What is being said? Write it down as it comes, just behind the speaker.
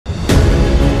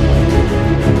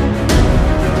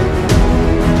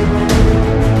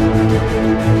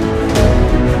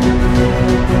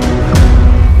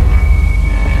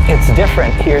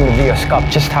Vios Cup,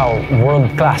 just how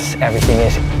world-class everything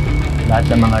is. Lahat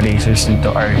ng mga racers dito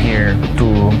are here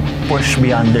to push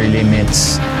beyond their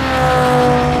limits.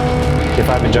 If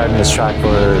I've been driving this track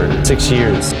for 6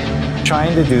 years,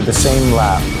 trying to do the same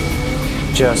lap,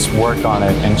 just work on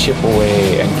it and chip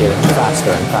away and get it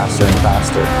faster and faster and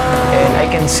faster. And I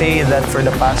can say that for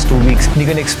the past 2 weeks, hindi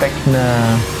ko na-expect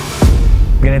na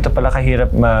ganito pala kahirap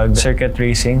mag-circuit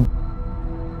racing.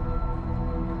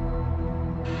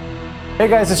 Hey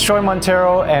guys, it's Troy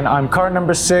Montero and I'm car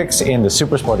number 6 in the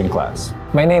super sporting class.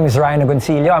 My name is Ryan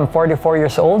Agoncillo. I'm 44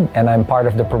 years old and I'm part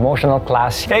of the promotional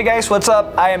class. Hey guys, what's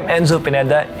up? I am Enzo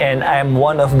Pineda and I am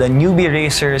one of the newbie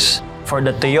racers for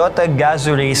the TOYOTA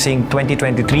GAZOO Racing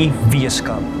 2023 Vios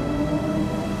Cup.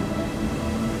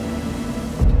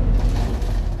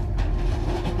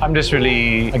 I'm just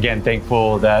really, again,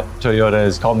 thankful that Toyota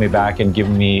has called me back and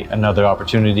given me another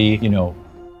opportunity,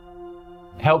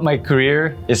 help my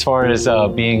career as far as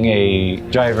being a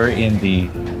driver in the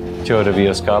Toyota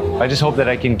Vios Cup. I just hope that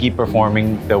I can keep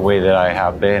performing the way that I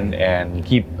have been and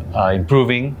keep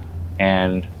improving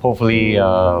and hopefully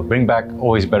bring back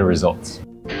always better results.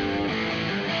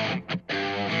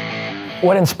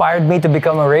 What inspired me to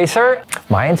become a racer?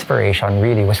 My inspiration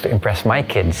really was to impress my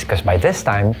kids because by this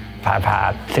time, I've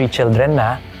had 3 children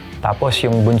na. Tapos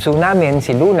yung bunso namin,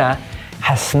 si Luna,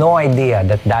 has no idea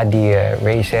that daddy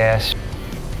races.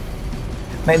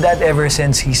 My dad, ever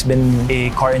since he's been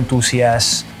a car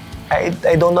enthusiast, I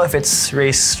don't know if it's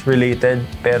race-related,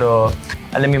 pero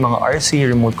alam mo yung mga RC,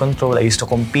 remote control, I used to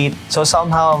compete. So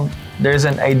somehow, there's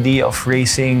an idea of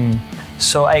racing.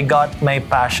 So I got my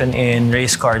passion in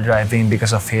race car driving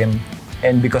because of him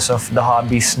and because of the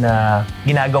hobbies na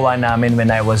ginagawa namin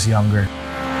when I was younger.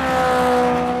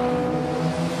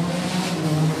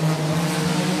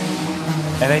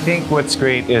 And I think what's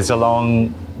great is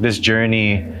along this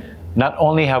journey, not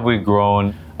only have we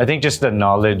grown, I think just the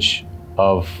knowledge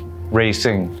of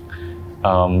racing,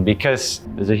 because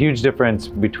there's a huge difference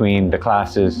between the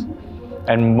classes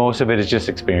and most of it is just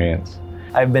experience.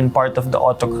 I've been part of the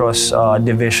autocross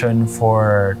division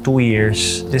for 2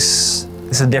 years. This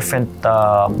is a different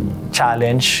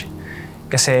challenge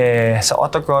kasi sa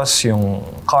autocross, yung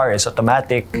car is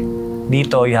automatic.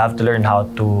 Dito, you have to learn how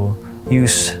to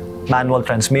use manual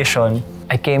transmission.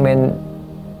 I came in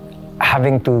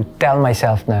having to tell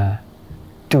myself na,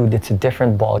 dude, it's a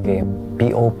different ball game.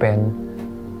 Be open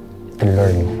to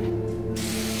learn.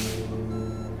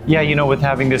 Yeah, with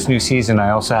having this new season,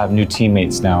 I also have new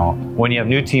teammates now. When you have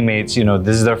new teammates,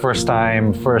 this is their first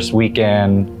time, first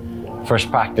weekend,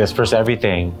 first practice, first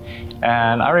everything.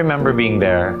 And I remember being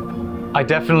there. I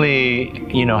definitely,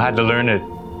 had to learn it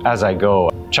as I go,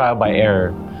 trial by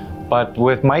error. But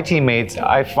with my teammates,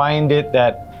 I find it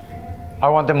that I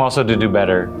want them also to do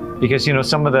better. Because,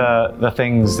 some of the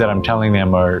things that I'm telling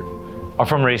them are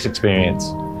from race experience.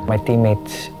 My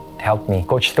teammates helped me.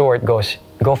 Coach Stewart goes,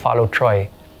 go follow Troy.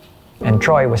 And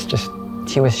Troy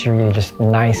he was really just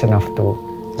nice enough to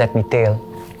let me tail.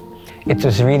 It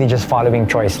was really just following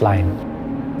Troy's line.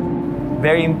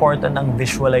 Very important ang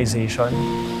visualization.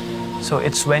 So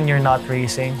it's when you're not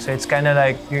racing. So it's kind of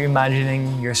like you're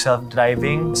imagining yourself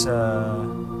driving sa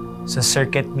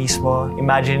circuit mismo,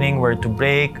 imagining where to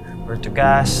brake, where to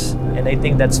gas, and I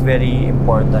think that's very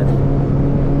important.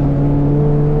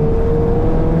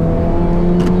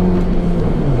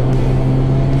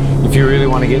 If you really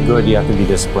want to get good, you have to be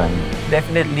disciplined.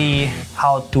 Definitely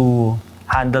how to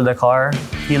handle the car,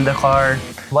 feel the car.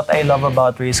 What I love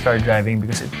about race car driving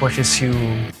because it pushes you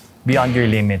beyond your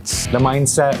limits. The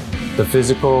mindset, the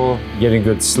physical, getting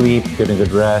good sleep, getting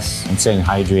good rest, and staying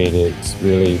hydrated is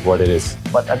really what it is.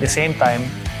 But at the same time,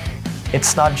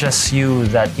 it's not just you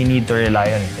that you need to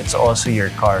rely on. It's also your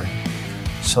car.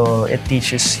 So it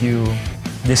teaches you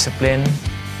discipline.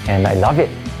 And I love it.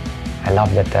 I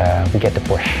love that we get to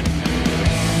push.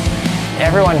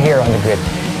 Everyone here on the grid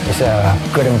is a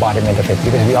good embodiment of it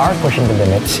because we are pushing the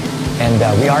limits and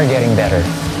we are getting better.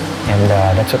 And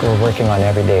that's what we're working on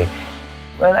every day.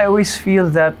 Well, I always feel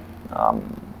that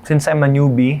since I'm a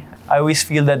newbie, I always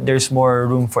feel that there's more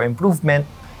room for improvement.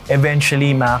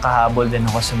 Eventually, makakahabol din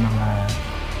ako sa mga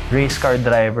race car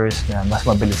drivers na mas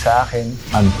mabilis sa akin.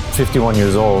 I'm 51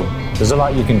 years old. There's a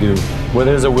lot you can do. Where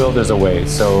there's a will, there's a way.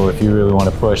 So if you really want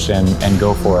to push and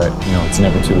go for it, it's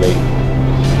never too late.